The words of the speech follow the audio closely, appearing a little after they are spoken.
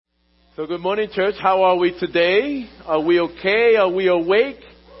So good morning, church. How are we today? Are we okay? Are we awake?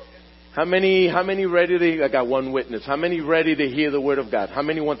 How many ready to, I got one witness. How many ready to hear the word of God? How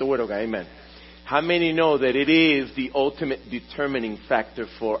many want the word of God? Amen. How many know that it is the ultimate determining factor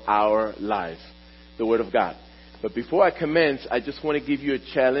for our lives? The word of God. But before I commence, I just want to give you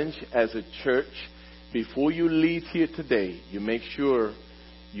a challenge as a church. Before you leave here today, you make sure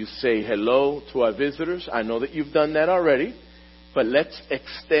you say hello to our visitors. I know that you've done that already. But let's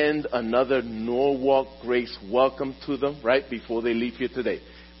extend another Norwalk Grace welcome to them right before they leave here today.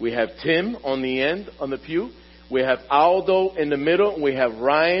 We have Tim on the end, on the pew. We have Aldo in the middle. We have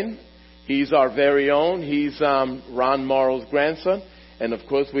Ryan. He's our very own. He's Ron Morrow's grandson. And, of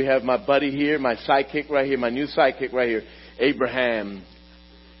course, we have my buddy here, my sidekick right here, my new sidekick right here, Abraham.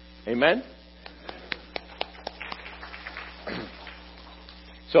 Amen?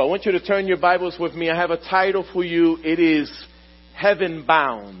 So I want you to turn your Bibles with me. I have a title for you. It is Heaven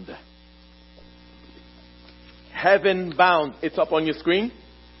Bound. Heaven Bound. It's up on your screen.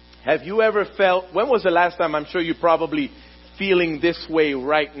 Have you ever felt, when was the last time, I'm sure you're probably feeling this way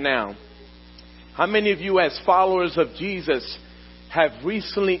right now. How many of you as followers of Jesus have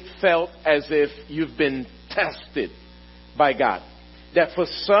recently felt as if you've been tested by God? That for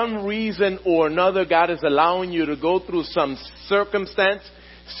some reason or another, God is allowing you to go through some circumstance,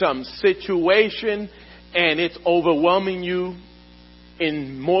 some situation, and it's overwhelming you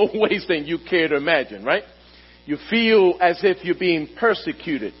in more ways than you care to imagine, right? You feel as if you're being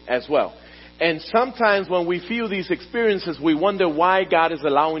persecuted as well. And sometimes when we feel these experiences, we wonder why God is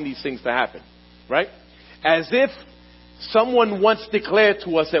allowing these things to happen, right? As if someone once declared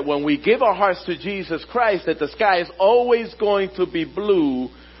to us that when we give our hearts to Jesus Christ, that the sky is always going to be blue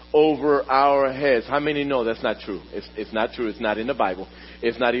over our heads. How many know that's not true? It's not true. It's not in the Bible.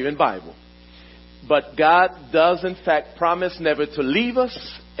 It's not even Bible. But God does, in fact, promise never to leave us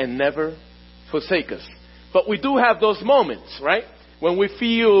and never forsake us. But we do have those moments, right? When we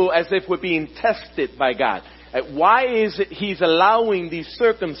feel as if we're being tested by God. Why is it He's allowing these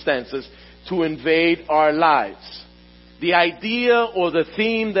circumstances to invade our lives? The idea or the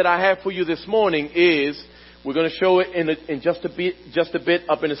theme that I have for you this morning is, we're going to show it in just a bit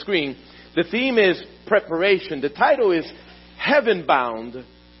up in the screen. The theme is preparation. The title is Heaven Bound,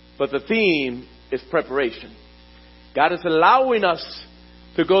 but the theme is preparation. God is allowing us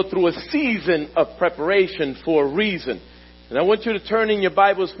to go through a season of preparation for a reason. And I want you to turn in your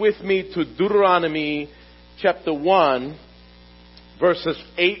Bibles with me to Deuteronomy chapter 1, verses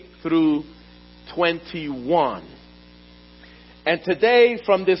 8 through 21. And today,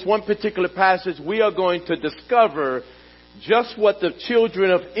 from this one particular passage, we are going to discover just what the children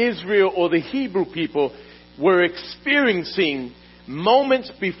of Israel or the Hebrew people were experiencing moments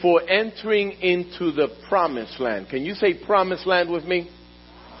before entering into the promised land. Can you say promised land with me?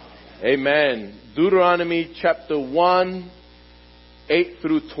 Amen. Deuteronomy chapter 1, 8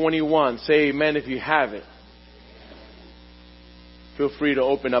 through 21. Say amen if you have it. Feel free to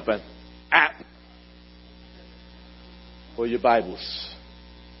open up an app for your Bibles.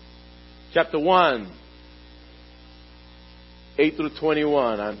 Chapter 1, 8 through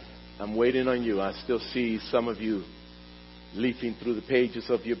 21. I'm waiting on you. I still see some of you leafing through the pages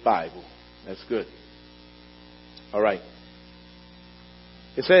of your Bible. That's good. All right.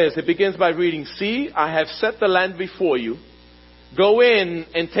 It begins by reading, "See, I have set the land before you. Go in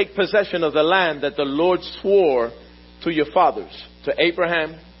and take possession of the land that the Lord swore to your fathers, to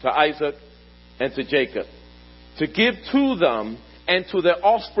Abraham, to Isaac, and to Jacob, to give to them and to their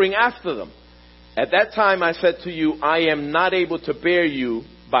offspring after them. At that time I said to you, I am not able to bear you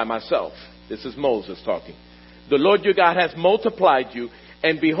by myself." This is Moses talking. "The Lord your God has multiplied you,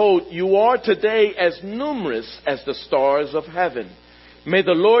 and behold, you are today as numerous as the stars of heaven. May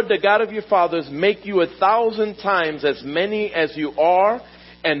the Lord, the God of your fathers, make you 1,000 times as many as you are,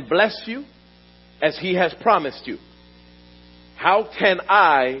 and bless you as He has promised you. How can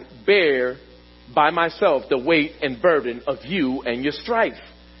I bear by myself the weight and burden of you and your strife?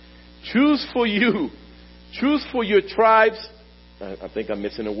 Choose for your tribes," I think I'm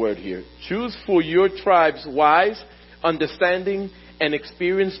missing a word here. "Choose for your tribes wise, understanding, and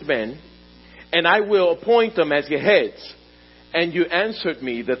experienced men, and I will appoint them as your heads. And you answered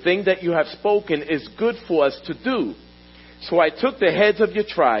me, the thing that you have spoken is good for us to do. So I took the heads of your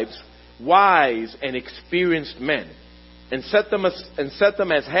tribes, wise and experienced men, and set them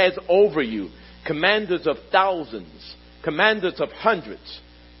as heads over you, commanders of thousands, commanders of hundreds,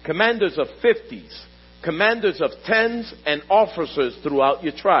 commanders of 50s, commanders of 10s, and officers throughout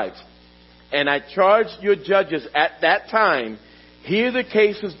your tribes. And I charged your judges at that time, hear the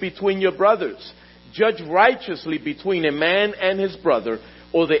cases between your brothers, judge righteously between a man and his brother,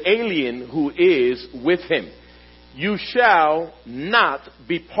 or the alien who is with him. You shall not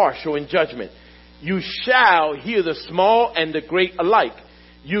be partial in judgment. You shall hear the small and the great alike.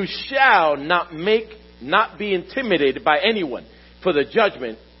 You shall not be intimidated by anyone, for the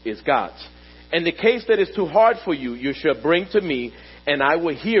judgment is God's. And the case that is too hard for you, you shall bring to me, and I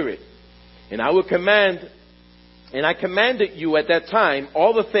will hear it. And I commanded you at that time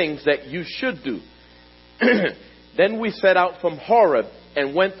all the things that you should do. Then we set out from Horeb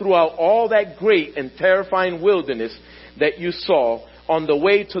and went throughout all that great and terrifying wilderness that you saw on the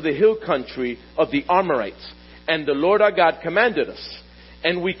way to the hill country of the Amorites. And the Lord our God commanded us.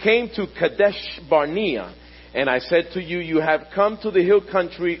 And we came to Kadesh Barnea. And I said to you, you have come to the hill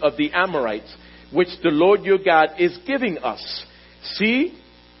country of the Amorites, which the Lord your God is giving us. See,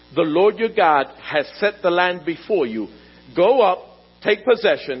 the Lord your God has set the land before you. Go up, take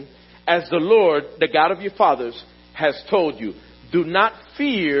possession, as the Lord, the God of your fathers, has told you. Do not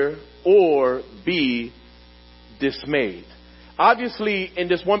fear or be dismayed. Obviously, in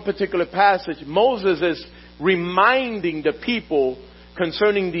this one particular passage, Moses is reminding the people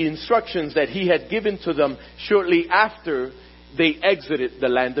concerning the instructions that he had given to them shortly after they exited the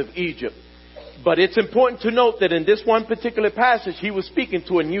land of Egypt. But it's important to note that in this one particular passage, he was speaking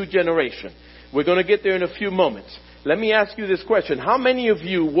to a new generation. We're going to get there in a few moments. Let me ask you this question. How many of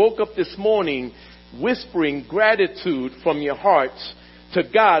you woke up this morning whispering gratitude from your hearts to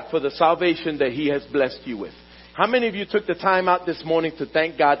God for the salvation that he has blessed you with? How many of you took the time out this morning to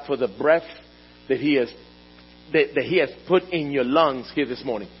thank God for the breath that he has put in your lungs here this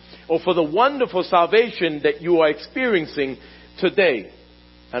morning? Or for the wonderful salvation that you are experiencing today?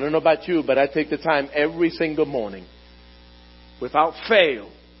 I don't know about you, but I take the time every single morning, without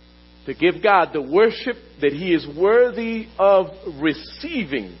fail, to give God the worship that he is worthy of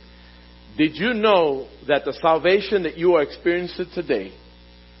receiving. Did you know that the salvation that you are experiencing today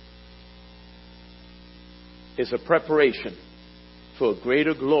is a preparation for a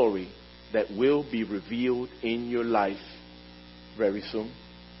greater glory that will be revealed in your life very soon?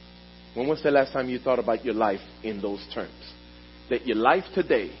 When was the last time you thought about your life in those terms? That your life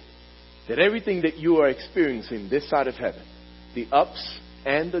today, that everything that you are experiencing this side of heaven, the ups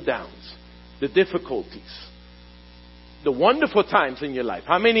and the downs, the difficulties, the wonderful times in your life.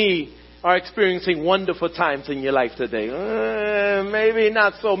 How many are experiencing wonderful times in your life today? Maybe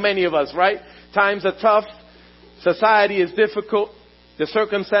not so many of us, right? Times are tough. Society is difficult. The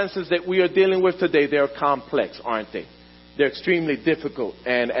circumstances that we are dealing with today, they're complex, aren't they? They're extremely difficult.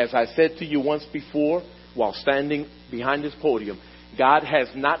 And as I said to you once before, while standing behind this podium, God has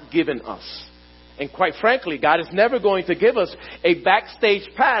not given us, and quite frankly, God is never going to give us a backstage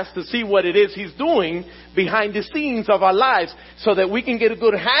pass to see what it is he's doing behind the scenes of our lives so that we can get a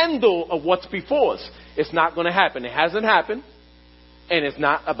good handle of what's before us. It's not going to happen. It hasn't happened, and it's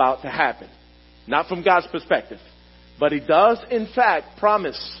not about to happen. Not from God's perspective. But he does, in fact,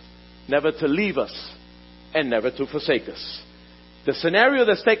 promise never to leave us and never to forsake us. The scenario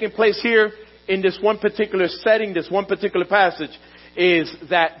that's taking place here in this one particular setting, this one particular passage, is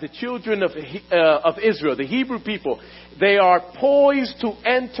that the children of Israel, the Hebrew people, they are poised to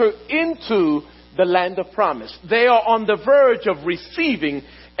enter into the land of promise. They are on the verge of receiving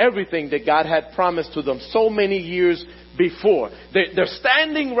everything that God had promised to them so many years before. They're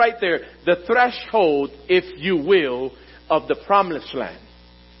standing right there, the threshold, if you will, of the promised land.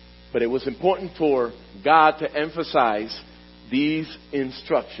 But it was important for God to emphasize these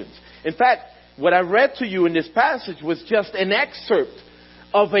instructions. In fact, what I read to you in this passage was just an excerpt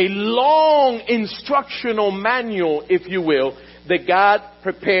of a long instructional manual, if you will, that God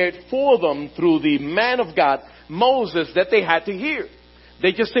prepared for them through the man of God, Moses, that they had to hear.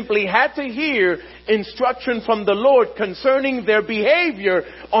 They just simply had to hear instruction from the Lord concerning their behavior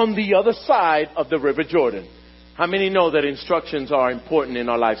on the other side of the River Jordan. How many know that instructions are important in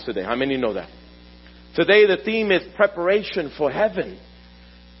our lives today? How many know that? Today the theme is preparation for heaven.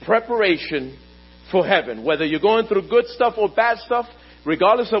 Preparation for heaven. Whether you're going through good stuff or bad stuff,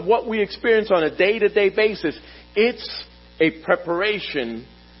 regardless of what we experience on a day-to-day basis, it's a preparation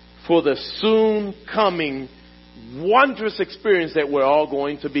for the soon coming wondrous experience that we're all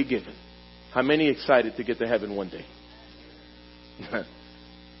going to be given. How many excited to get to heaven one day?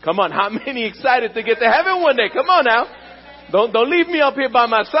 Come on, how many excited to get to heaven one day? Come on now. Don't leave me up here by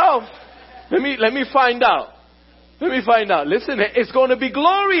myself. Let me find out. Let me find out. Listen, it's going to be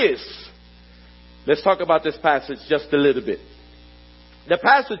glorious. Let's talk about this passage just a little bit. The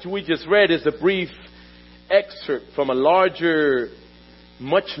passage we just read is a brief excerpt from a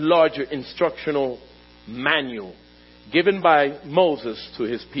much larger instructional manual given by Moses to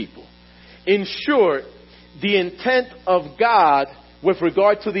his people. In short, the intent of God with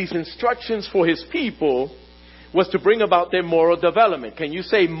regard to these instructions for his people was to bring about their moral development. Can you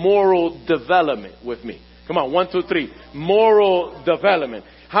say moral development with me? Come on, 1, 2, 3. Moral development.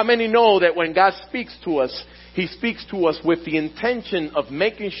 How many know that when God speaks to us, he speaks to us with the intention of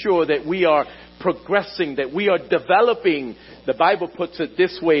making sure that we are progressing, that we are developing? The Bible puts it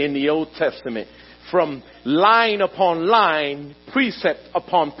this way in the Old Testament: from line upon line, precept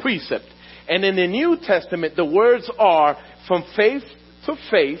upon precept. And in the New Testament, the words are from faith to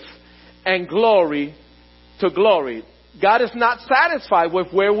faith and glory to glory. God is not satisfied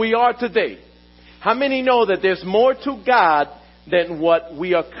with where we are today. How many know that there's more to God than what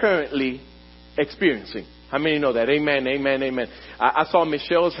we are currently experiencing? How many know that? Amen, amen, amen. I saw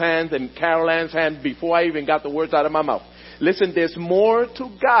Michelle's hand and Carol Ann's hand before I even got the words out of my mouth. Listen, there's more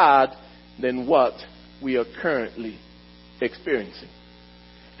to God than what we are currently experiencing.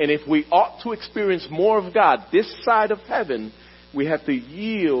 And if we ought to experience more of God this side of heaven, we have to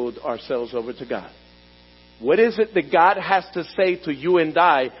yield ourselves over to God. What is it that God has to say to you and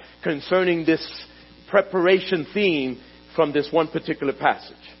I concerning this preparation theme from this one particular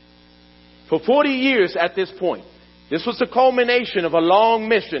passage? For 40 years at this point, this was the culmination of a long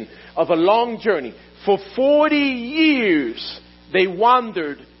mission, of a long journey. For 40 years, they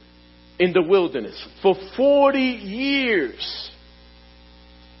wandered in the wilderness. For 40 years,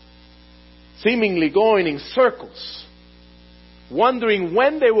 seemingly going in circles, wondering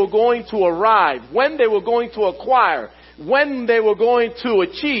when they were going to arrive, when they were going to acquire, when they were going to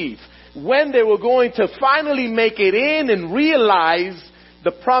achieve, when they were going to finally make it in and realize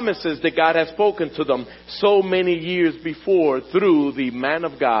the promises that God has spoken to them so many years before through the man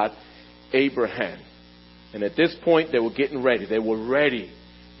of God, Abraham. And at this point, they were getting ready. They were ready.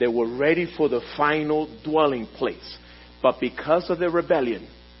 They were ready for the final dwelling place. But because of their rebellion,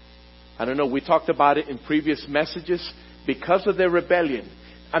 I don't know, we talked about it in previous messages. Because of their rebellion,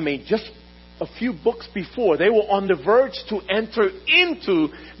 I mean, just a few books before, they were on the verge to enter into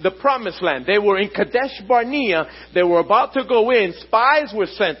the promised land. They were in Kadesh Barnea. They were about to go in. Spies were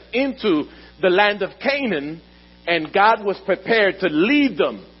sent into the land of Canaan, and God was prepared to lead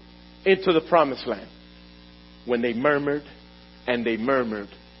them into the promised land. When they murmured, and they murmured,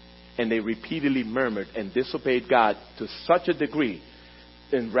 and they repeatedly murmured and disobeyed God to such a degree,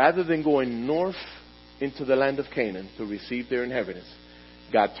 and rather than going north into the land of Canaan to receive their inheritance,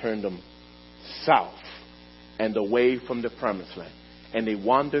 God turned them south and away from the promised land. And they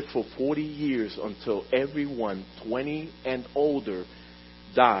wandered for 40 years until everyone 20 and older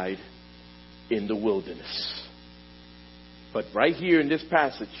died in the wilderness. But right here in this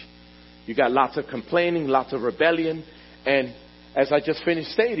passage, you got lots of complaining, lots of rebellion. And as I just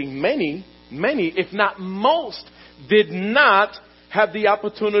finished stating, many, if not most, did not have the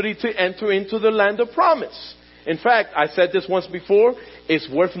opportunity to enter into the land of promise. In fact, I said this once before, it's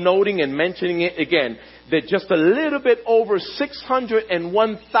worth noting and mentioning it again, that just a little bit over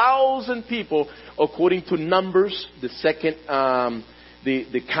 601,000 people, according to Numbers, the second,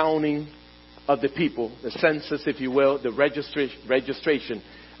 the counting of the people, the census, if you will, the registration,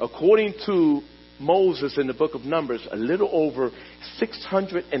 according to Moses in the book of Numbers, a little over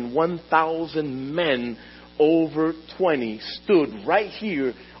 601,000 men over 20 stood right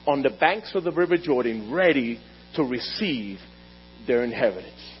here on the banks of the River Jordan, ready to receive their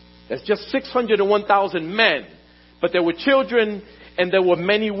inheritance. That's just 601,000 men. But there were children and there were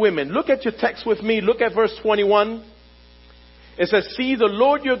many women. Look at your text with me. Look at verse 21. It says, "See, the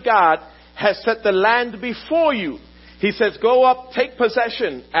Lord your God has set the land before you. He says, go up, take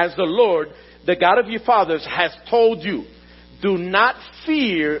possession, as the Lord, the God of your fathers, has told you. Do not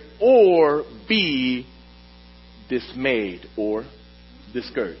fear or be dismayed or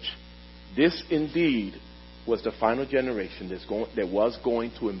discouraged." This indeed was the final generation that was going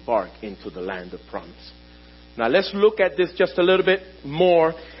to embark into the land of promise. Now let's look at this just a little bit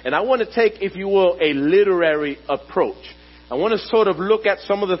more. And I want to take, if you will, a literary approach. I want to sort of look at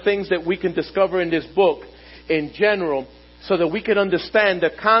some of the things that we can discover in this book in general, so that we can understand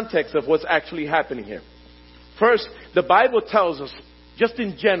the context of what's actually happening here. First, the Bible tells us, just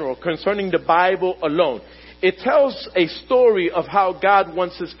in general, concerning the Bible alone, it tells a story of how God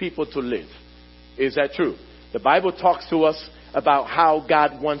wants his people to live. Is that true? The Bible talks to us about how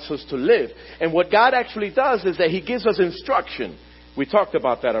God wants us to live. And what God actually does is that he gives us instruction. We talked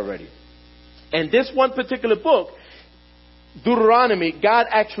about that already. And this one particular book, Deuteronomy, God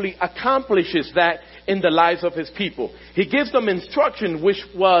actually accomplishes that in the lives of his people. He gives them instruction which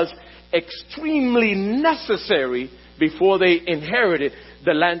was extremely necessary before they inherited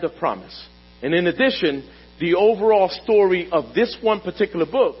the land of promise. And in addition, the overall story of this one particular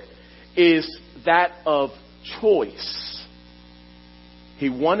book is that of choice. He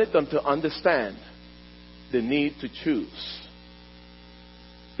wanted them to understand the need to choose.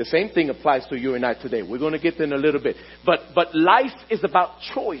 The same thing applies to you and I today. We're going to get there in a little bit. But life is about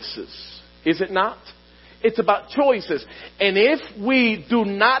choices, is it not? It's about choices. And if we do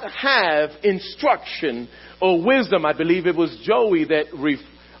not have instruction or wisdom, I believe it was Joey that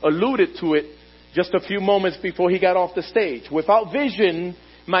alluded to it just a few moments before he got off the stage. Without vision,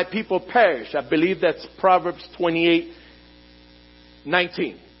 my people perish. I believe that's Proverbs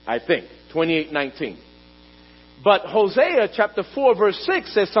 28:19, I think. 28:19. But Hosea chapter 4 verse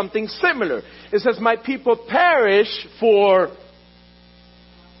 6 says something similar. It says, my people perish for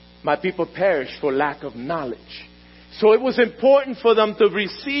lack of knowledge. So it was important for them to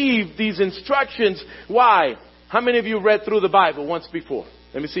receive these instructions. Why? How many of you read through the Bible once before?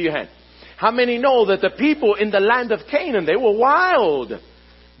 Let me see your hand. How many know that the people in the land of Canaan, they were wild?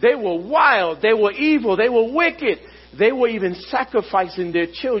 They were wild. They were evil. They were wicked. They were even sacrificing their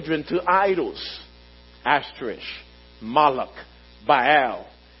children to idols. Ashtoreth, Moloch, Baal,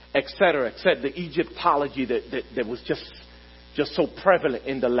 etc., etc. The Egyptology that was just so prevalent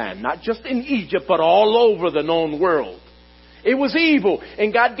in the land. Not just in Egypt, but all over the known world. It was evil.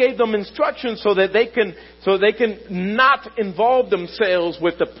 And God gave them instructions so they can not involve themselves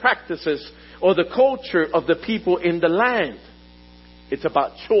with the practices or the culture of the people in the land. It's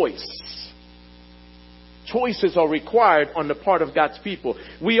about choice. Choices are required on the part of God's people.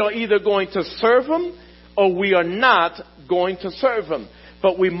 We are either going to serve Him or we are not going to serve Him.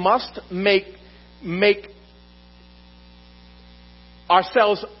 But we must make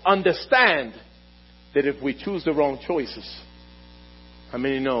ourselves understand that if we choose the wrong choices, how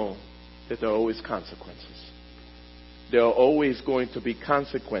many know that there are always consequences? There are always going to be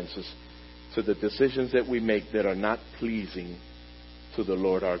consequences to the decisions that we make that are not pleasing to the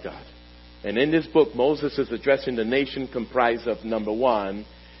Lord our God. And in this book, Moses is addressing the nation comprised of, number one,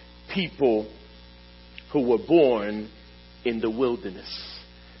 people who were born in the wilderness.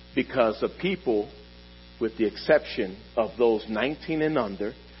 Because the people, with the exception of those 19 and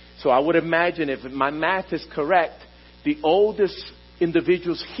under, so I would imagine, if my math is correct, the oldest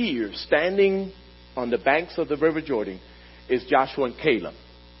individuals here standing on the banks of the River Jordan is Joshua and Caleb.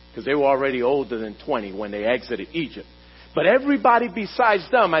 Because they were already older than 20 when they exited Egypt. But everybody besides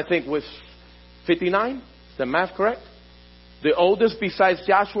them, I think, was 59. Is the math correct? The oldest besides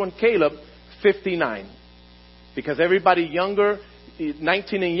Joshua and Caleb, 59. Because everybody younger,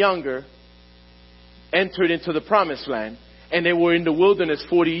 19 and younger, entered into the promised land. And they were in the wilderness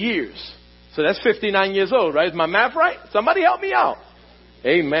 40 years. So that's 59 years old, right? Is my math right? Somebody help me out.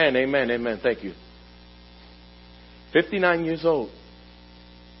 Amen, amen, amen. Thank you. 59 years old.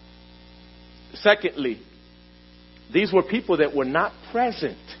 Secondly, these were people that were not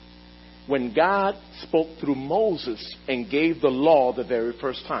present when God spoke through Moses and gave the law the very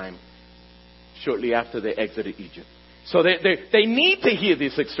first time, shortly after they exited Egypt. So they need to hear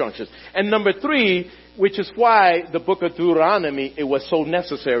these instructions. And number three, which is why the book of Deuteronomy, it was so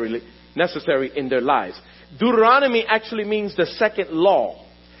necessary in their lives. Deuteronomy actually means the second law.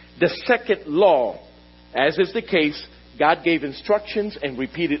 The second law. As is the case, God gave instructions and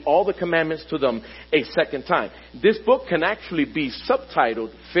repeated all the commandments to them a second time. This book can actually be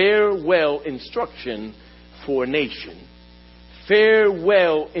subtitled Farewell Instruction for a Nation.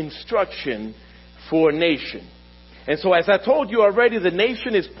 Farewell Instruction for a Nation. And so, as I told you already, the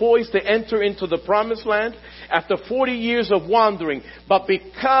nation is poised to enter into the promised land after 40 years of wandering. But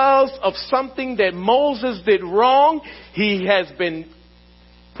because of something that Moses did wrong, he has been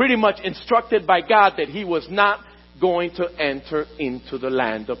pretty much instructed by God that he was not going to enter into the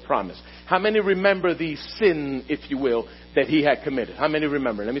land of promise. How many remember the sin, if you will, that he had committed? How many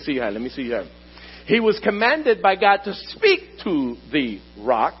remember? Let me see your hand. Let me see your hand. He was commanded by God to speak to the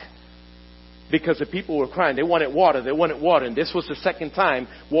rock because the people were crying. They wanted water. They wanted water. And this was the second time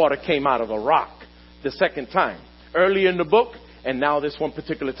water came out of a rock. The second time. Earlier in the book, and now this one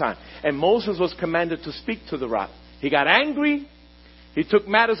particular time. And Moses was commanded to speak to the rock. He got angry. He took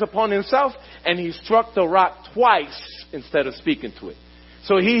matters upon himself, and he struck the rock twice instead of speaking to it.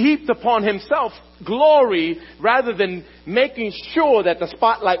 So he heaped upon himself glory rather than making sure that the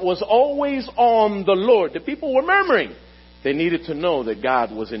spotlight was always on the Lord. The people were murmuring. They needed to know that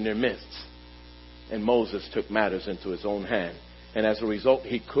God was in their midst. And Moses took matters into his own hand. And as a result,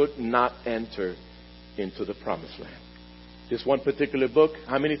 he could not enter into the promised land. This one particular book,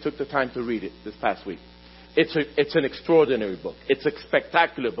 how many took the time to read it this past week? It's an extraordinary book. It's a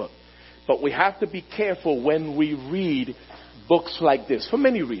spectacular book. But we have to be careful when we read books like this for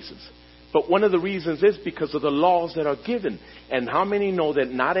many reasons. But one of the reasons is because of the laws that are given. And how many know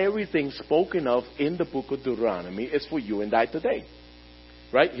that not everything spoken of in the book of Deuteronomy is for you and I today?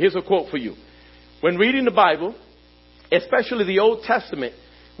 right? Here's a quote for you. When reading the Bible, especially the Old Testament,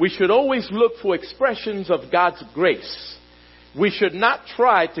 we should always look for expressions of God's grace. We should not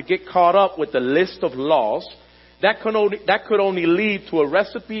try to get caught up with the list of laws. That could only lead to a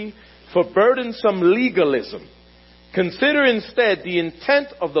recipe for burdensome legalism. Consider instead the intent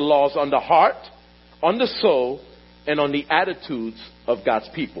of the laws on the heart, on the soul, and on the attitudes of God's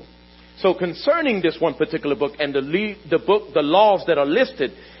people. So concerning this one particular book and the laws that are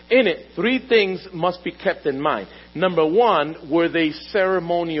listed in it, three things must be kept in mind. Number one, were they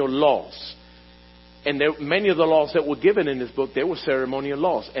ceremonial laws? And many of the laws that were given in this book, they were ceremonial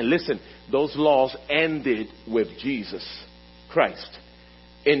laws. And listen, those laws ended with Jesus Christ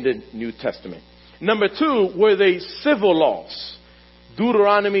in the New Testament. Number two, were they civil laws?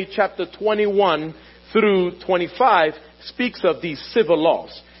 Deuteronomy chapter 21 through 25 speaks of these civil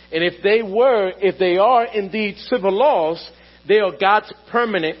laws. And if they are indeed civil laws, they are God's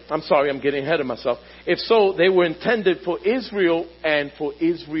permanent, I'm getting ahead of myself. If so, they were intended for Israel and for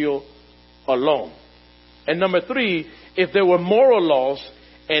Israel alone. And number three, if there were moral laws,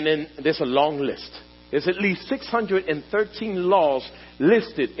 and then there's a long list. There's at least 613 laws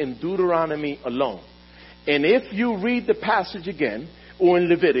listed in Deuteronomy alone. And if you read the passage again, or in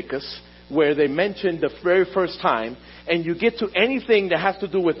Leviticus, where they mention the very first time, and you get to anything that has to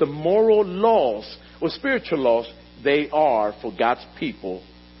do with the moral laws or spiritual laws, they are for God's people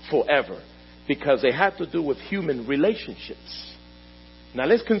forever, because they have to do with human relationships. Now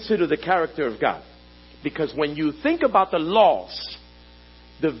let's consider the character of God. Because when you think about the laws,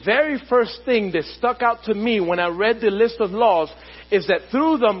 the very first thing that stuck out to me when I read the list of laws is that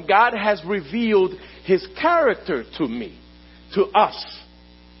through them, God has revealed his character to me, to us.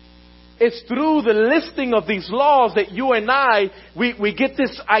 It's through the listing of these laws that you and I, we get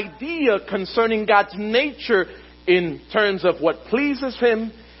this idea concerning God's nature in terms of what pleases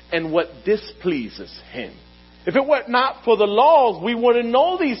him and what displeases him. If it were not for the laws, we wouldn't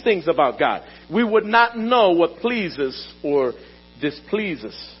know these things about God. We would not know what pleases or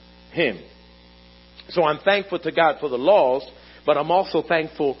displeases him. So I'm thankful to God for the laws, but I'm also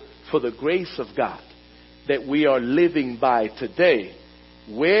thankful for the grace of God that we are living by today.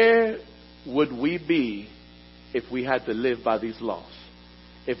 Where would we be if we had to live by these laws?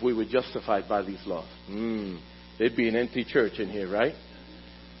 If we were justified by these laws? There'd be an empty church in here, right?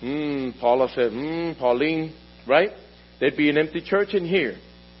 Paula said, Pauline, right? There'd be an empty church in here.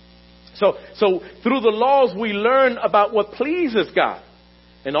 So through the laws, we learn about what pleases God.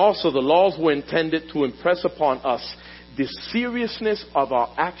 And also the laws were intended to impress upon us the seriousness of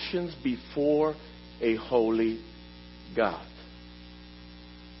our actions before a holy God.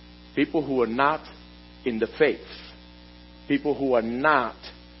 People who are not in the faith, people who are not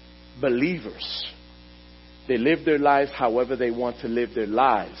believers, they live their lives however they want to live their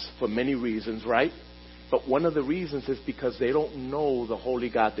lives for many reasons, right? But one of the reasons is because they don't know the holy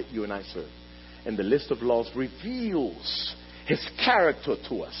God that you and I serve. And the list of laws reveals his character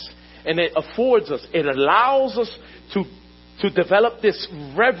to us. And it affords us, it allows us to develop this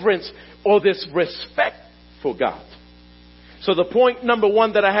reverence or this respect for God. So the point number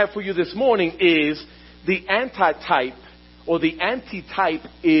one that I have for you this morning is the antitype or the antitype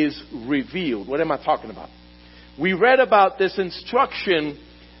is revealed. What am I talking about? We read about this instruction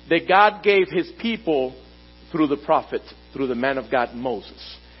that God gave his people through the prophet, through the man of God,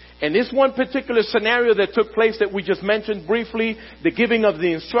 Moses. And this one particular scenario that took place that we just mentioned briefly, the giving of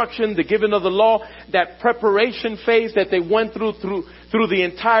the instruction, the giving of the law, that preparation phase that they went through the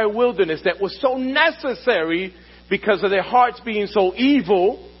entire wilderness that was so necessary because of their hearts being so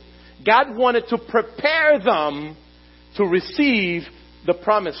evil, God wanted to prepare them to receive the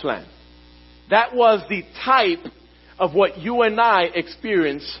promised land. That was the type of what you and I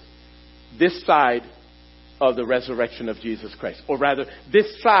experience this side of the resurrection of Jesus Christ. Or rather,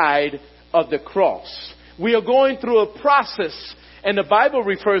 this side of the cross. We are going through a process, and the Bible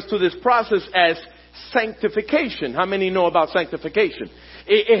refers to this process as sanctification. How many know about sanctification?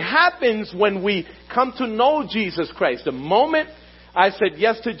 It happens when we come to know Jesus Christ. The moment I said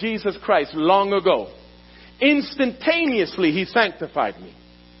yes to Jesus Christ long ago, instantaneously he sanctified me.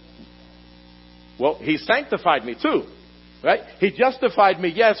 Well, he sanctified me too, right? He justified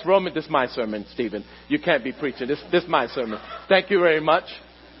me. Yes, Roman, this is my sermon, Stephen. You can't be preaching. This is my sermon. Thank you very much.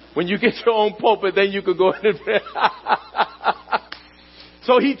 When you get your own pulpit, then you can go in and pray.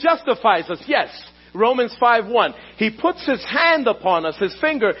 So he justifies us. Yes. Romans 5:1. He puts his hand upon us, his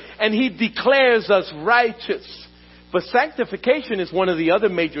finger, and he declares us righteous. But sanctification is one of the other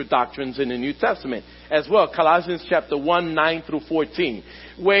major doctrines in the New Testament as well. Colossians chapter 1, 9 through 14,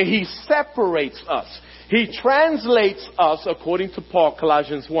 where he separates us. He translates us, according to Paul,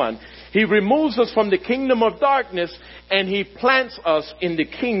 Colossians 1. He removes us from the kingdom of darkness and he plants us in the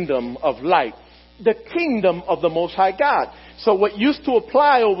kingdom of light. The kingdom of the Most High God. So what used to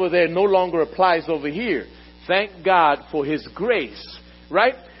apply over there no longer applies over here. Thank God for His grace,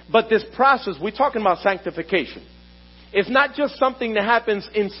 right? But this process, we're talking about sanctification. It's not just something that happens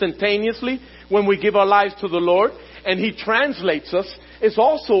instantaneously when we give our lives to the Lord and He translates us. It's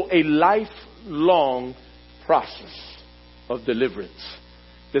also a lifelong process of deliverance.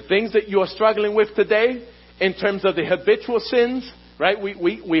 The things that you are struggling with today in terms of the habitual sins, right?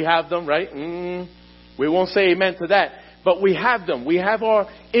 We have them, right? We won't say amen to that. But we have them. We have our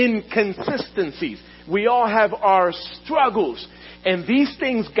inconsistencies. We all have our struggles. And these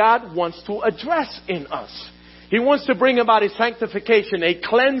things God wants to address in us. He wants to bring about a sanctification, a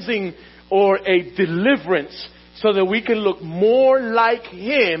cleansing, or a deliverance so that we can look more like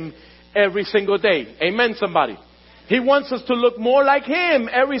Him every single day. Amen, somebody. He wants us to look more like Him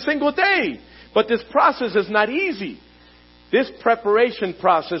every single day. But this process is not easy. This preparation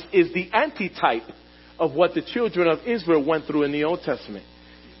process is the antitype of what the children of Israel went through in the Old Testament.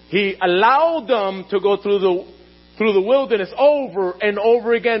 He allowed them to go through the wilderness over and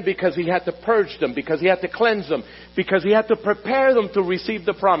over again because He had to purge them, because He had to cleanse them, because He had to prepare them to receive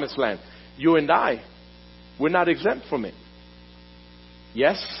the promised land. You and I, we're not exempt from it.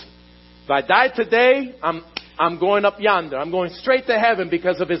 Yes, if I die today, I'm going up yonder. I'm going straight to heaven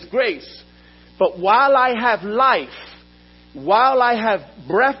because of His grace. But while I have life, while I have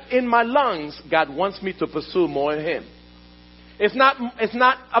breath in my lungs, God wants me to pursue more of Him. It's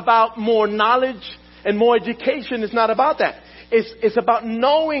not about more knowledge and more education. It's not about that. It's about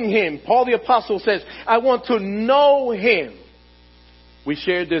knowing Him. Paul the Apostle says, I want to know Him. We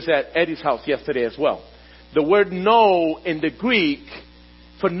shared this at Eddie's house yesterday as well. The word know in the Greek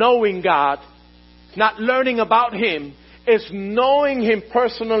for knowing God, not learning about Him, is knowing Him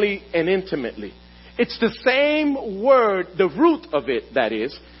personally and intimately. It's the same word, the root of it, that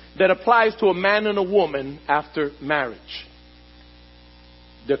is, that applies to a man and a woman after marriage.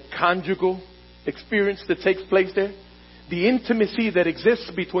 The conjugal experience that takes place there, the intimacy that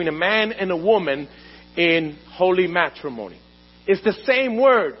exists between a man and a woman in holy matrimony. It's the same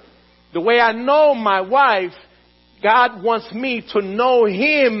word. The way I know my wife, God wants me to know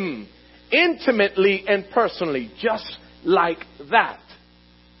Him intimately and personally, just like that.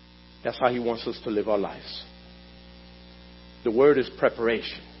 That's how He wants us to live our lives. The word is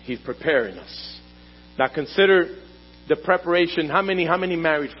preparation. He's preparing us. Now consider the preparation. How many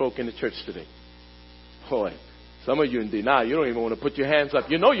married folk in the church today? Boy, some of you in denial. You don't even want to put your hands up.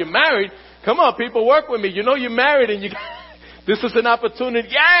 You know you're married. Come on, people, work with me. You know you're married and this is an opportunity.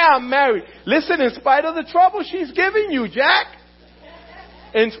 Yeah, I'm married. Listen, in spite of the trouble she's giving you, Jack.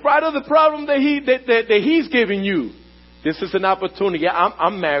 In spite of the problem that he's giving you. This is an opportunity. Yeah,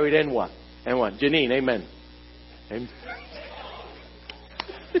 I'm married and what? And what? Janine, amen. Amen.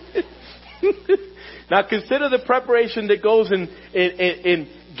 Now consider the preparation that goes in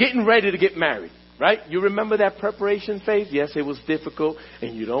getting ready to get married. Right? You remember that preparation phase? Yes, it was difficult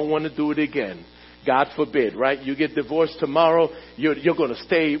and you don't want to do it again. God forbid, right? You get divorced tomorrow, you're going to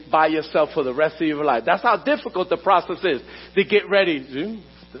stay by yourself for the rest of your life. That's how difficult the process is to get ready.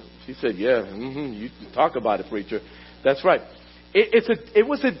 She said, yeah, you talk about it, preacher. That's right. It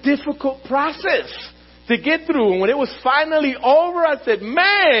was a difficult process to get through. And when it was finally over, I said,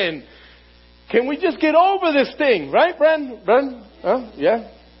 man, can we just get over this thing? Right, Bren? Huh?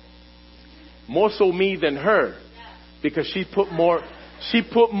 Yeah. More so me than her. Because she put more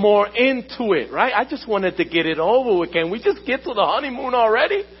into it, right? I just wanted to get it over with. Can we just get to the honeymoon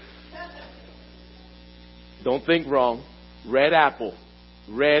already? Don't think wrong. Red apple.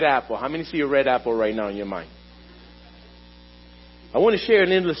 Red apple. How many see a red apple right now in your mind? I want to share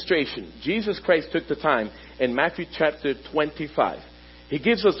an illustration. Jesus Christ took the time in Matthew chapter 25. He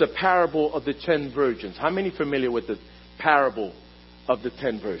gives us the parable of the 10 virgins. How many familiar with the parable of the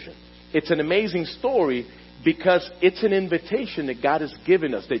 10 virgins? It's an amazing story because it's an invitation that God has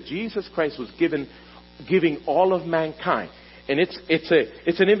given us, that Jesus Christ was giving all of mankind. And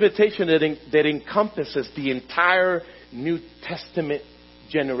it's an invitation that encompasses the entire New Testament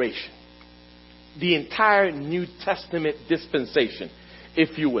generation. The entire New Testament dispensation,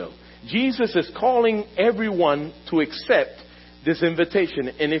 if you will. Jesus is calling everyone to accept this invitation.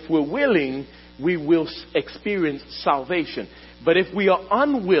 And if we're willing, we will experience salvation. But if we are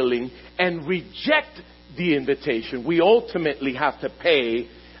unwilling and reject the invitation, we ultimately have to pay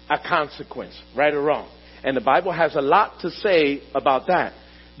a consequence, right or wrong. And the Bible has a lot to say about that.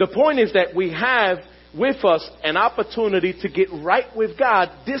 The point is that we have with us an opportunity to get right with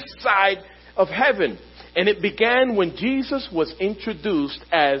God this side of heaven. And it began when Jesus was introduced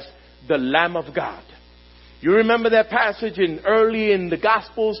as the Lamb of God. You remember that passage early in the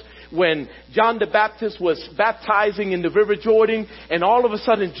Gospels when John the Baptist was baptizing in the River Jordan, and all of a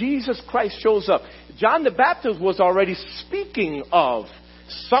sudden Jesus Christ shows up. John the Baptist was already speaking of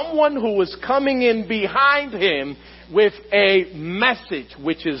someone who was coming in behind him with a message,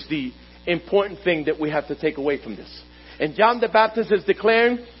 which is the important thing that we have to take away from this. And John the Baptist is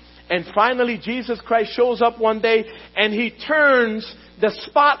declaring, and finally Jesus Christ shows up one day and he turns the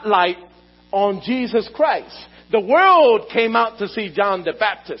spotlight on Jesus Christ. The world came out to see John the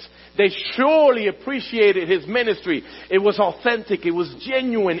Baptist. They surely appreciated his ministry. It was authentic. It was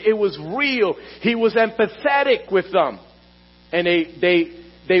genuine. It was real. He was empathetic with them. And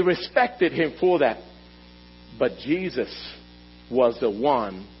they respected him for that. But Jesus was the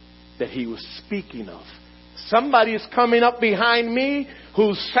one that he was speaking of. Somebody is coming up behind me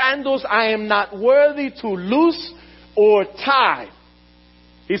whose sandals I am not worthy to loose or tie.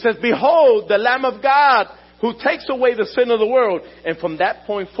 He says, behold, the Lamb of God who takes away the sin of the world. And from that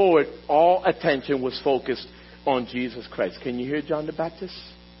point forward, all attention was focused on Jesus Christ. Can you hear John the Baptist?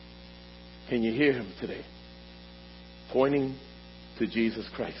 Can you hear him today? Pointing to Jesus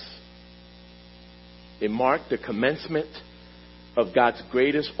Christ. It marked the commencement of God's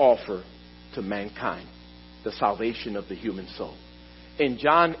greatest offer to mankind, the salvation of the human soul. In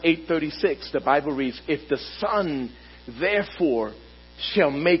John 8:36, the Bible reads, if the Son therefore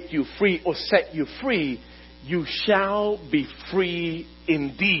shall make you free or set you free, you shall be free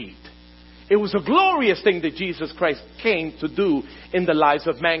indeed. It was a glorious thing that Jesus Christ came to do in the lives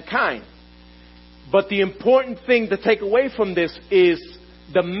of mankind. But the important thing to take away from this is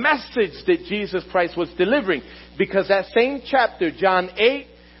the message that Jesus Christ was delivering. Because that same chapter, John 8,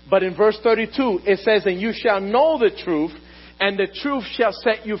 but in verse 32, it says, and you shall know the truth, and the truth shall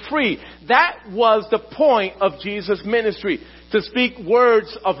set you free. That was the point of Jesus' ministry. To speak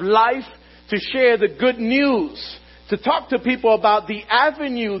words of life, to share the good news, to talk to people about the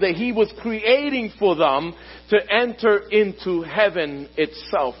avenue that he was creating for them to enter into heaven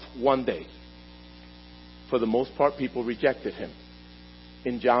itself one day. For the most part, people rejected him.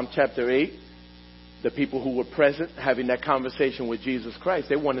 In John chapter 8, the people who were present having that conversation with Jesus Christ,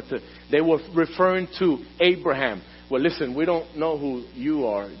 they were referring to Abraham. Well, listen, we don't know who you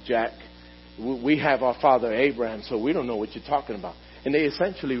are, Jack. We have our father Abraham, so we don't know what you're talking about. And they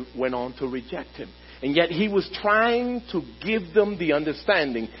essentially went on to reject him. And yet he was trying to give them the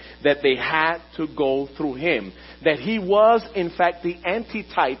understanding that they had to go through him. That he was, in fact, the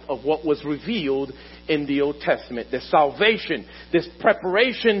antitype of what was revealed in the Old Testament. The salvation, this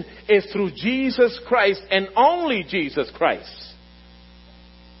preparation is through Jesus Christ and only Jesus Christ.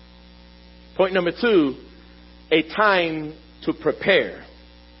 Point number 2, a time to prepare.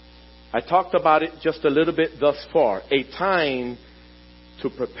 I talked about it just a little bit thus far. A time to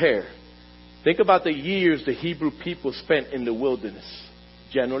prepare. Think about the years the Hebrew people spent in the wilderness.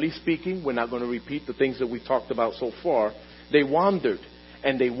 Generally speaking, we're not going to repeat the things that we talked about so far. They wandered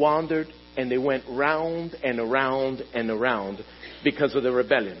and they wandered and they went round and around and around because of the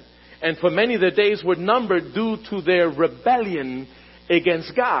rebellion. And for many, the days were numbered due to their rebellion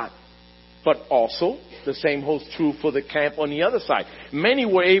against God. But also, the same holds true for the camp on the other side. Many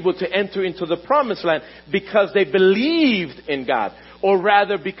were able to enter into the promised land because they believed in God, or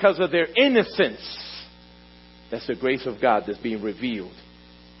rather because of their innocence. That's the grace of God that's being revealed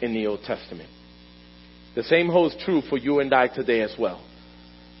in the Old Testament. The same holds true for you and I today as well.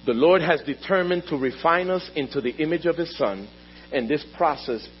 The Lord has determined to refine us into the image of His Son, and this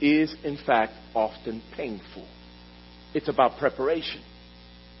process is, in fact, often painful. It's about preparation.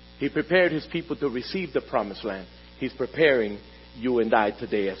 He prepared His people to receive the promised land. He's preparing you and I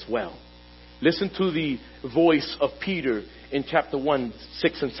today as well. Listen to the voice of Peter in chapter 1,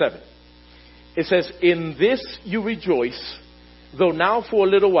 6 and 7. It says, in this you rejoice, though now for a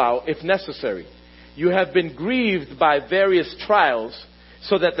little while, if necessary, you have been grieved by various trials,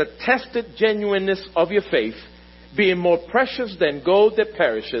 so that the tested genuineness of your faith, being more precious than gold that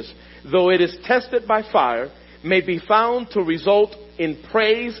perishes, though it is tested by fire, may be found to result in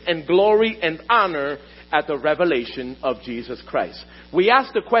praise and glory and honor at the revelation of Jesus Christ. We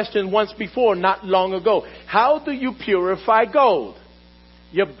asked the question once before, not long ago. How do you purify gold?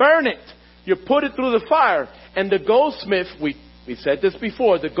 You burn it. You put it through the fire. And the goldsmith, we said this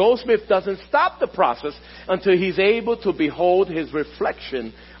before, the goldsmith doesn't stop the process until he's able to behold his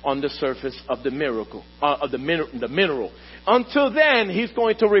reflection on the surface of the mineral. Until then, he's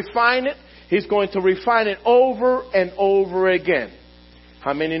going to refine it. He's going to refine it over and over again.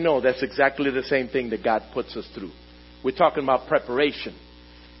 How many know that's exactly the same thing that God puts us through? We're talking about preparation.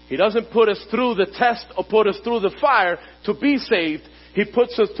 He doesn't put us through the test or put us through the fire to be saved. He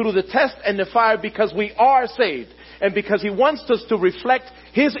puts us through the test and the fire because we are saved. And because He wants us to reflect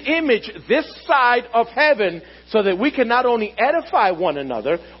His image this side of heaven so that we can not only edify one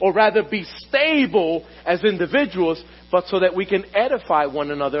another, or rather be stable as individuals, but so that we can edify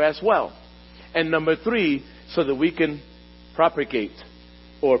one another as well. And number 3, so that we can propagate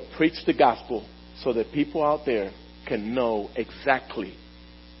or preach the gospel so that people out there can know exactly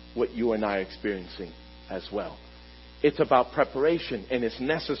what you and I are experiencing as well. It's about preparation, and it's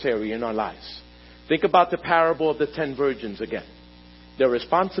necessary in our lives. Think about the parable of the 10 virgins again. Their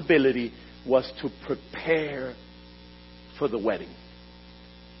responsibility was to prepare for the wedding.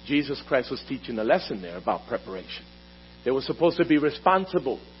 Jesus Christ was teaching a lesson there about preparation. They were supposed to be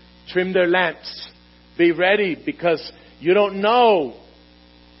responsible, trim their lamps, be ready, because you don't know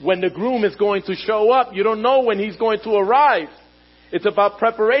when the groom is going to show up. You don't know when he's going to arrive. It's about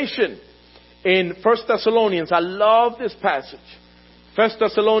preparation. In 1 Thessalonians, I love this passage. 1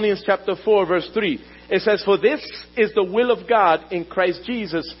 Thessalonians chapter 4, verse 3. It says, "For this is the will of God in Christ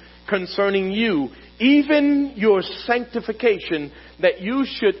Jesus concerning you, even your sanctification, that you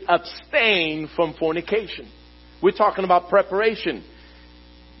should abstain from fornication." We're talking about preparation.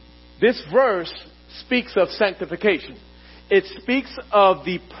 This verse speaks of sanctification. It speaks of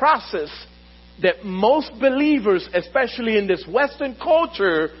the process that most believers, especially in this Western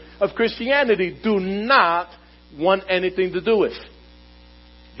culture of Christianity, do not want anything to do with.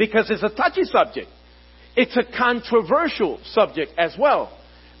 Because it's a touchy subject. It's a controversial subject as well.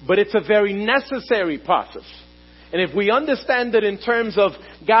 But it's a very necessary process. And if we understand that in terms of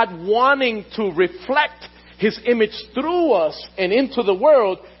God wanting to reflect His image through us and into the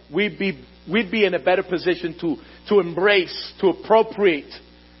world, we'd be in a better position to embrace, to appropriate,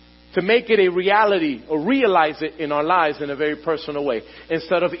 to make it a reality or realize it in our lives in a very personal way,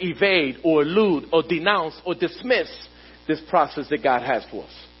 instead of evade or elude or denounce or dismiss this process that God has for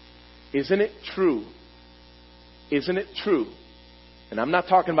us. Isn't it true? Isn't it true? And I'm not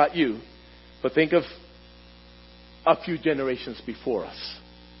talking about you, but think of a few generations before us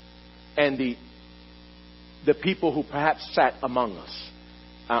and the people who perhaps sat among us.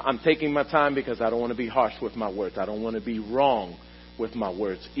 I'm taking my time because I don't want to be harsh with my words. I don't want to be wrong with my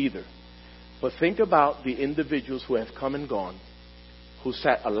words either. But think about the individuals who have come and gone, who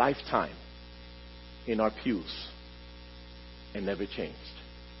sat a lifetime in our pews and never changed.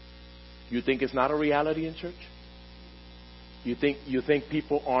 You think it's not a reality in church? You think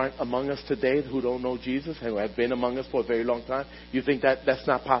people aren't among us today who don't know Jesus, who have been among us for a very long time? You think that's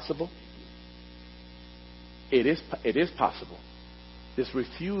not possible? It is possible. This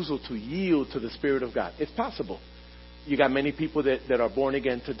refusal to yield to the Spirit of God. It's possible. You got many people that are born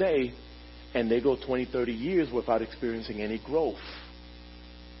again today, and they go 20, 30 years without experiencing any growth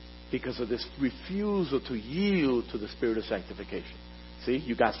because of this refusal to yield to the Spirit of sanctification. See,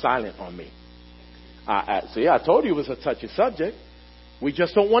 you got silent on me. See, I told you it was a touchy subject. We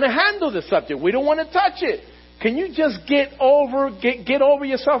just don't want to handle the subject. We don't want to touch it. Can you just get over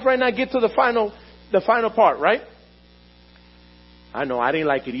yourself right now? Get to the final part, right? I know I didn't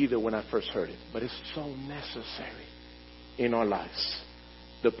like it either when I first heard it, but it's so necessary in our lives.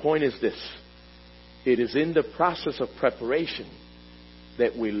 The point is this: it is in the process of preparation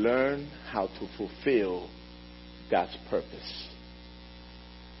that we learn how to fulfill God's purpose.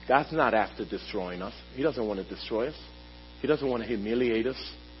 God's not after destroying us. He doesn't want to destroy us. He doesn't want to humiliate us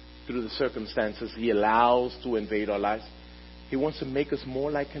through the circumstances He allows to invade our lives. He wants to make us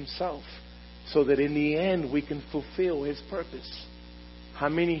more like Himself so that in the end we can fulfill His purpose. How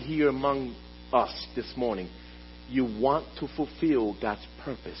many here among us this morning, you want to fulfill God's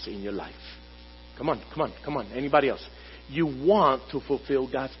purpose in your life? Come on. Anybody else? You want to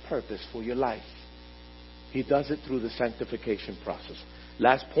fulfill God's purpose for your life. He does it through the sanctification process.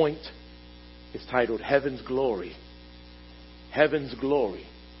 Last point is titled Heaven's Glory. Heaven's Glory.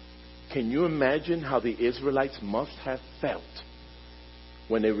 Can you imagine how the Israelites must have felt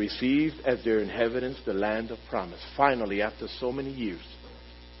when they received as their inheritance the land of promise? Finally, after so many years,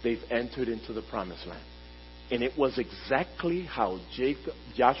 they've entered into the promised land. And it was exactly how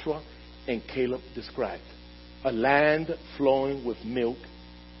Joshua and Caleb described. A land flowing with milk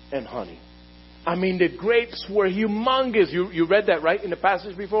and honey. I mean, the grapes were humongous. You read that, right, in the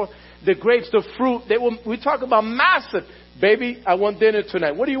passage before? The grapes, the fruit, we talk about massive. Baby, I want dinner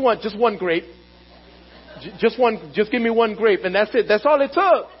tonight. What do you want? Just one grape. Just give me one grape, and that's it. That's all it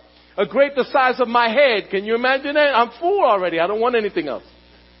took. A grape the size of my head. Can you imagine that? I'm full already. I don't want anything else.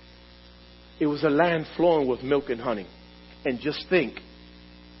 It was a land flowing with milk and honey. And just think,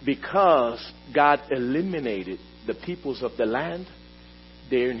 because God eliminated the peoples of the land,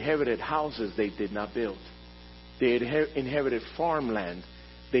 They inherited houses they did not build. They inherited farmland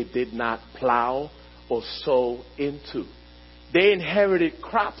they did not plow or sow into. They inherited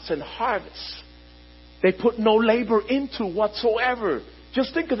crops and harvests they put no labor into whatsoever.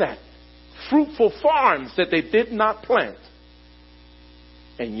 Just think of that. Fruitful farms that they did not plant.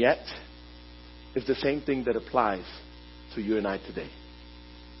 And yet, it's the same thing that applies to you and I today.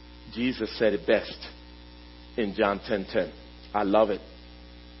 Jesus said it best in John 10:10. I love it.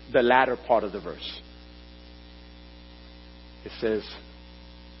 The latter part of the verse. It says,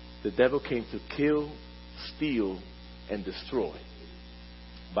 the devil came to kill, steal, and destroy.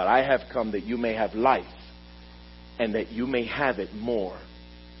 But I have come that you may have life and that you may have it more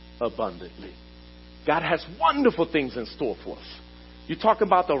abundantly. God has wonderful things in store for us. You talk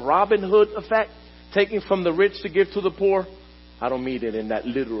about the Robin Hood effect, taking from the rich to give to the poor. I don't mean it in that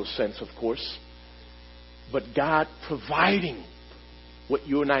literal sense, of course. But God providing what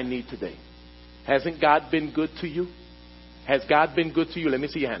you and I need today. Hasn't God been good to you? Has God been good to you? Let me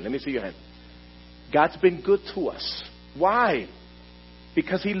see your hand. Let me see your hand. God's been good to us. Why?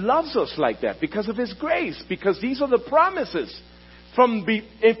 Because He loves us like that. Because of His grace. Because these are the promises.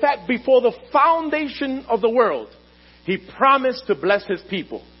 In fact, before the foundation of the world, He promised to bless His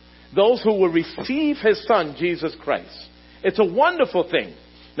people. Those who will receive His Son, Jesus Christ. It's a wonderful thing.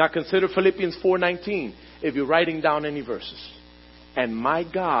 Now consider Philippians 4:19 if you're writing down any verses. And my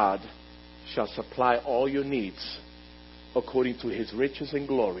God shall supply all your needs according to His riches and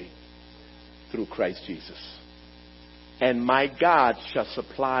glory through Christ Jesus. And my God shall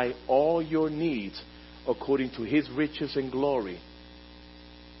supply all your needs according to His riches and glory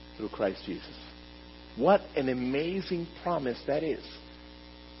through Christ Jesus. What an amazing promise that is.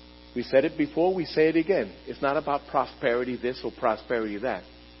 We said it before, we say it again. It's not about prosperity this or prosperity that.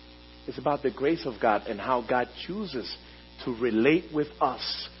 It's about the grace of God and how God chooses to relate with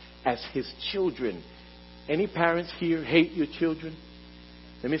us as His children. Any parents here hate your children?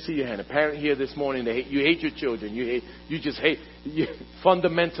 Let me see your hand. A parent here this morning, you hate your children. You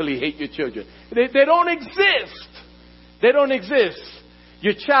fundamentally hate your children. They don't exist. They don't exist.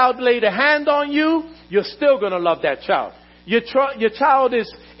 Your child laid a hand on you, you're still going to love that child. Your child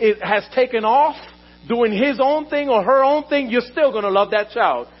has taken off doing his own thing or her own thing, you're still going to love that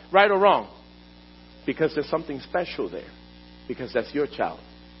child, right or wrong. Because there's something special there. Because that's your child.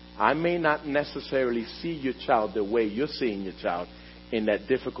 I may not necessarily see your child the way you're seeing your child in that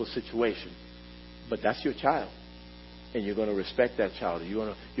difficult situation. But that's your child. And you're going to respect that child.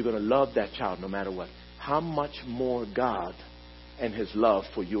 You're going to love that child no matter what. How much more God and His love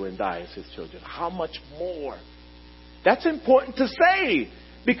for you and I as His children? How much more? That's important to say.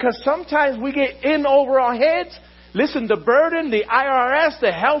 Because sometimes we get in over our heads. Listen, the burden, the IRS,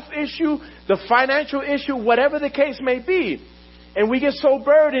 the health issue, the financial issue, whatever the case may be. And we get so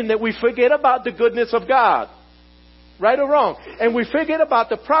burdened that we forget about the goodness of God. Right or wrong? And we forget about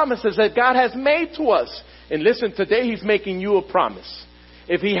the promises that God has made to us. And listen, today He's making you a promise.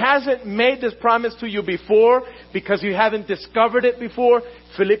 If He hasn't made this promise to you before, because you haven't discovered it before,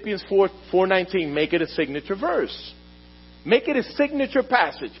 Philippians 4:19, make it a signature verse. Make it a signature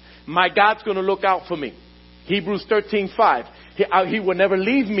passage. My God's going to look out for me. Hebrews 13:5. He will never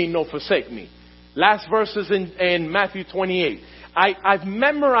leave me nor forsake me. Last verses in Matthew 28. I've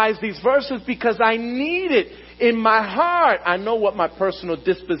memorized these verses because I need it in my heart. I know what my personal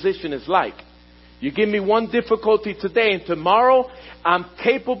disposition is like. You give me one difficulty today and tomorrow I'm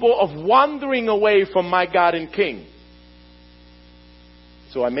capable of wandering away from my God and King.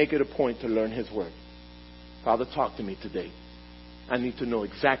 So I make it a point to learn His word. Father, talk to me today. I need to know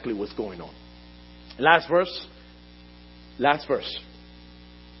exactly what's going on. Last verse.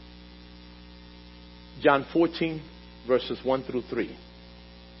 John 14, verses 1 through 3.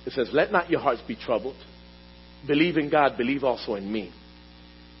 It says, let not your hearts be troubled. Believe in God, believe also in me.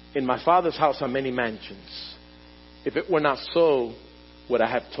 In my Father's house are many mansions. If it were not so, would I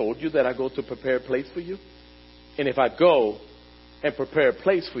have told you that I go to prepare a place for you? And if I go and prepare a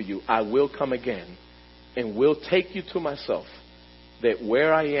place for you, I will come again and will take you to myself, that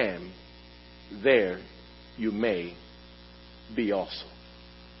where I am, there you may be also.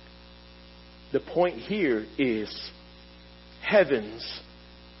 The point here is heaven's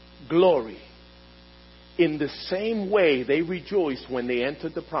glory. In the same way they rejoiced when they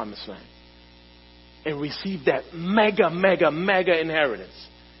entered the promised land and received that mega inheritance,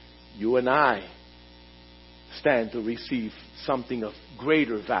 you and I stand to receive something of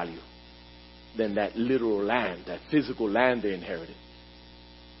greater value than that literal land, that physical land they inherited.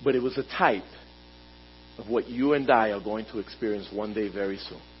 But it was a type of what you and I are going to experience one day very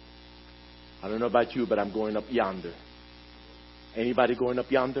soon. I don't know about you, but I'm going up yonder. Anybody going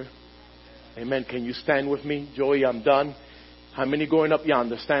up yonder? Amen. Can you stand with me? Joey, I'm done. How many going up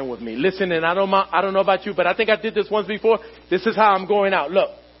yonder? Stand with me. Listen, and I don't know about you, but I think I did this once before. This is how I'm going out. Look.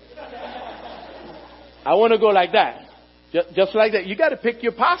 I want to go like that. Just like that. You got to pick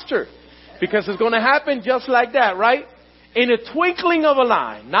your posture, because it's going to happen just like that, right? In a twinkling of an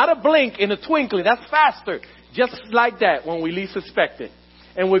eye. Not a blink, in a twinkling. That's faster. Just like that, when we least expect it.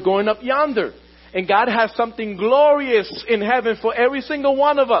 And we're going up yonder. And God has something glorious in heaven for every single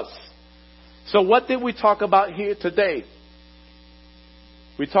one of us. So what did we talk about here today?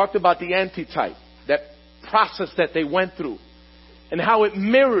 We talked about the antitype, that process that they went through, and how it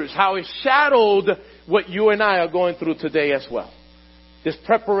mirrors, how it shadowed what you and I are going through today as well. This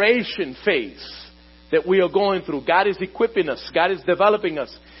preparation phase that we are going through. God is equipping us. God is developing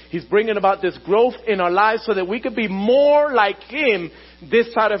us. He's bringing about this growth in our lives so that we could be more like Him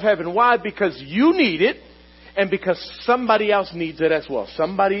this side of heaven. Why? Because you need it, and because somebody else needs it as well.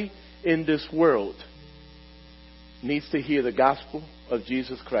 Somebody in this world needs to hear the gospel of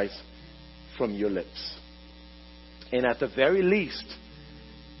Jesus Christ from your lips. And at the very least,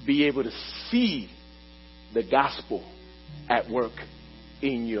 be able to see the gospel at work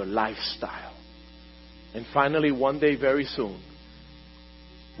in your lifestyle. And finally, one day very soon,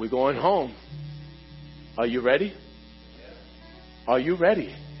 we're going home. Are you ready? Are you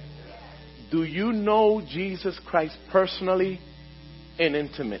ready? Do you know Jesus Christ personally and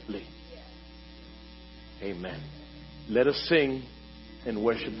intimately? Amen. Let us sing and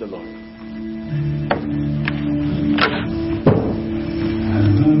worship the Lord.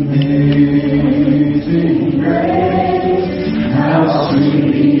 Amazing grace, how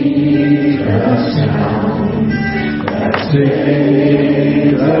sweet the sound that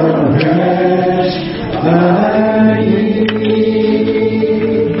saved a wretch like me.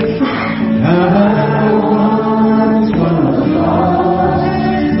 I once was lost,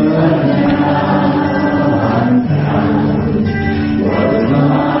 but now I'm found. Was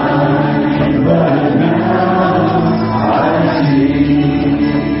blind, but now I see.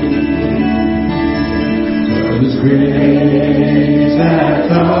 His grace that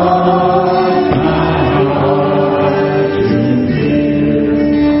taught my heart to fear,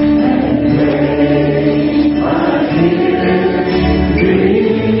 and made my fears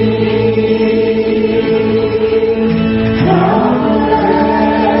relieve.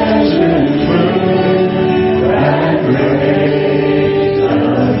 Compassion through that grace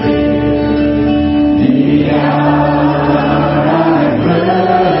appeared. The hour I first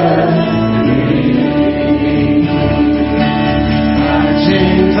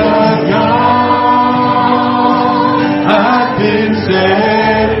chains are gone, I've been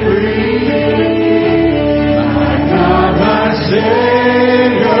set free. My God, my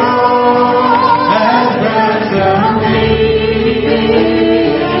Savior, has ransomed me.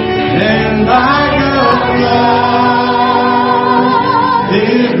 And by God's love,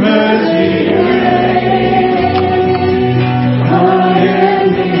 His mercy reigns on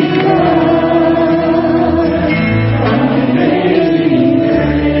every amazing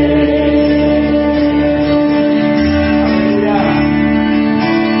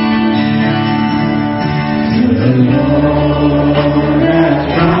the Lord has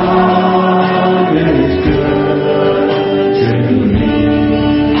promised good to me.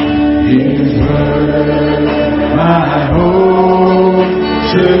 His word, my hope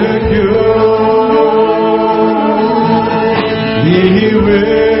secure. He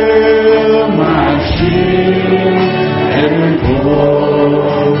will my shield and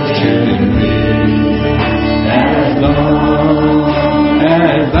portion be, as long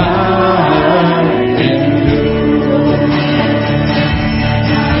as I endure.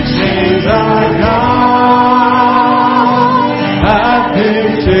 My chains are gone, I've been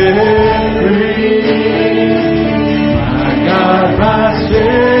set free. My God, my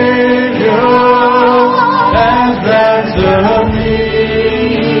Savior,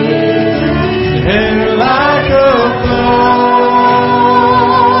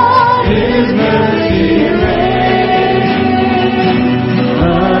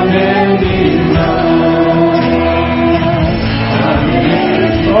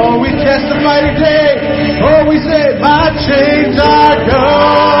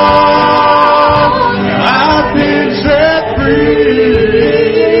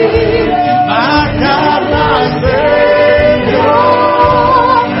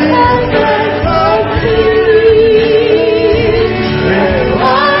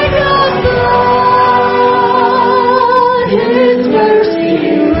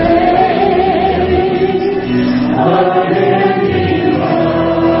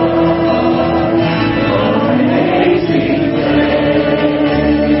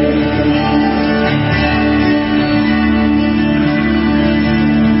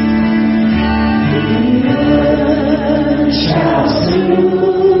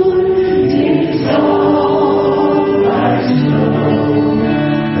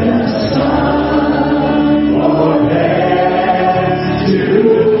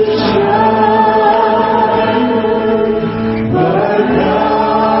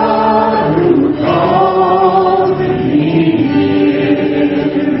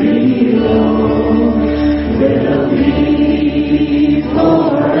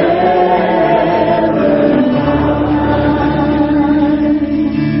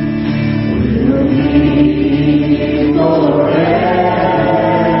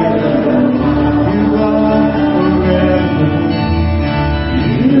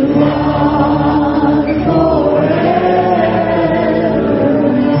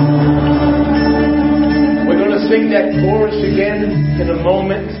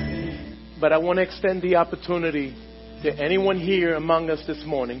 But I want to extend the opportunity to anyone here among us this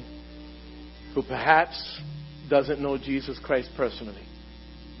morning who perhaps doesn't know Jesus Christ personally.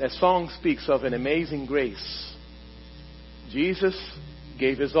 That song speaks of an amazing grace. Jesus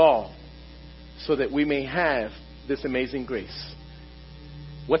gave his all so that we may have this amazing grace.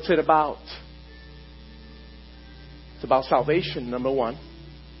 What's it about? It's about salvation, number one.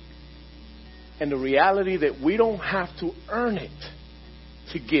 And the reality that we don't have to earn it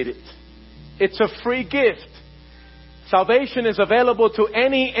to get it. It's a free gift. Salvation is available to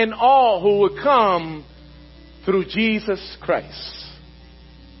any and all who would come through Jesus Christ.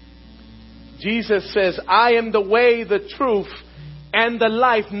 Jesus says, I am the way, the truth, and the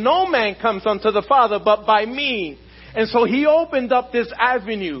life. No man comes unto the Father but by me. And so he opened up this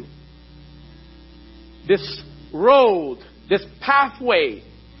avenue, this road, this pathway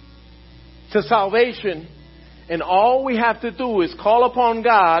to salvation. And all we have to do is call upon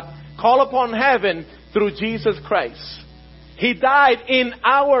God, call upon heaven through Jesus Christ. He died in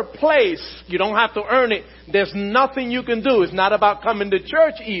our place. You don't have to earn it. There's nothing you can do. It's not about coming to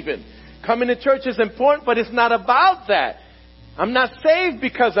church even. Coming to church is important, but it's not about that. I'm not saved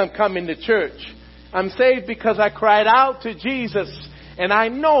because I'm coming to church. I'm saved because I cried out to Jesus. And I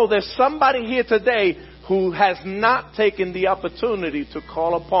know there's somebody here today who has not taken the opportunity to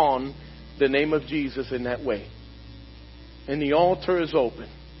call upon the name of Jesus in that way. And the altar is open.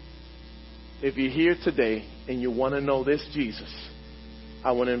 If you're here today and you want to know this Jesus,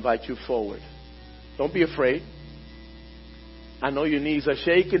 I want to invite you forward. Don't be afraid. I know your knees are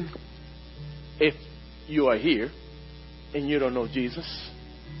shaking if you are here and you don't know Jesus.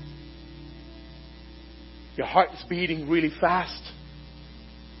 Your heart is beating really fast.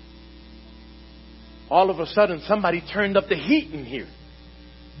 All of a sudden, somebody turned up the heat in here.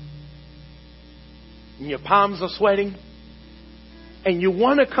 And your palms are sweating. And you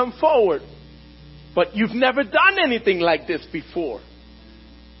want to come forward. But you've never done anything like this before.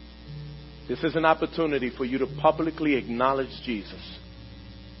 This is an opportunity for you to publicly acknowledge Jesus.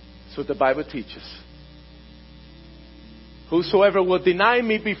 That's what the Bible teaches. Whosoever will deny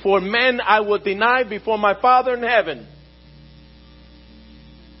me before men, I will deny before my Father in heaven.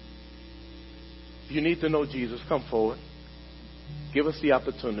 If you need to know Jesus, come forward. Give us the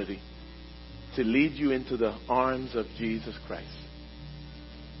opportunity to lead you into the arms of Jesus Christ.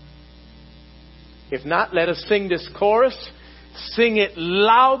 If not, let us sing this chorus. Sing it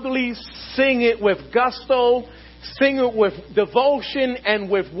loudly. Sing it with gusto. Sing it with devotion and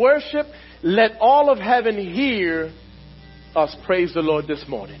with worship. Let all of heaven hear us praise the Lord this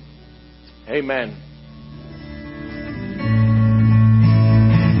morning. Amen.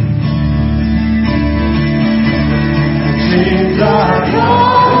 Seems our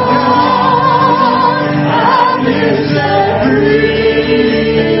God is set free.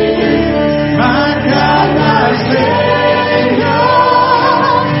 My God, my Savior,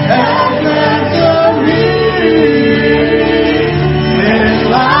 has set free. It's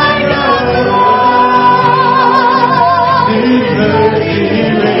like a flood in the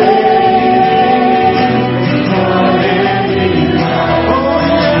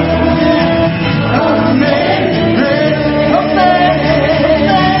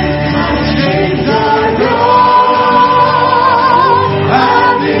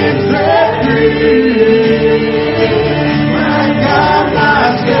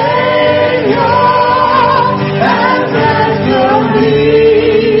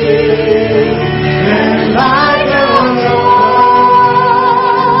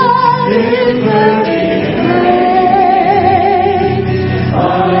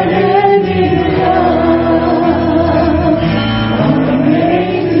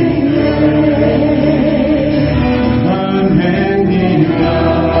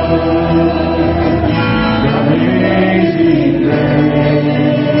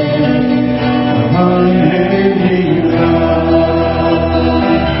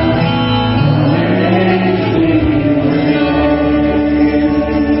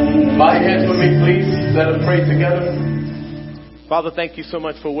Father, thank you so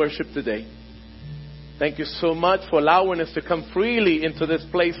much for worship today. Thank you so much for allowing us to come freely into this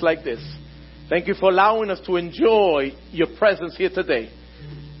place like this. Thank you for allowing us to enjoy your presence here today.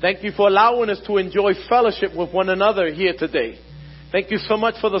 Thank you for allowing us to enjoy fellowship with one another here today. Thank you so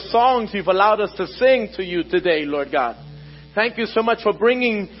much for the songs you've allowed us to sing to you today, Lord God. Thank you so much for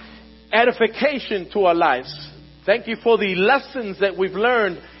bringing edification to our lives. Thank you for the lessons that we've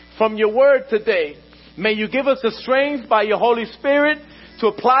learned from your word today. May you give us the strength by your Holy Spirit to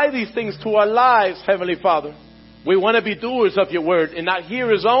apply these things to our lives, Heavenly Father. We want to be doers of your word and not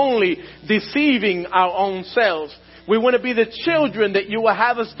hearers only, deceiving our own selves. We want to be the children that you will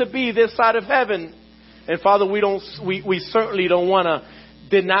have us to be this side of heaven. And Father, we certainly don't want to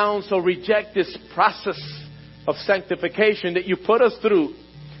denounce or reject this process of sanctification that you put us through.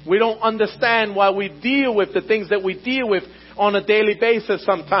 We don't understand why we deal with the things that we deal with on a daily basis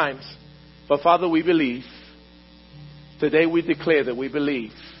sometimes. But Father, we believe. Today we declare that we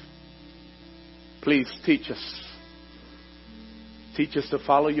believe. Please teach us. Teach us to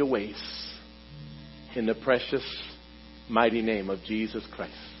follow your ways. In the precious, mighty name of Jesus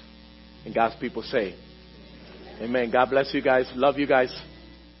Christ. And God's people say, amen. God bless you guys. Love you guys.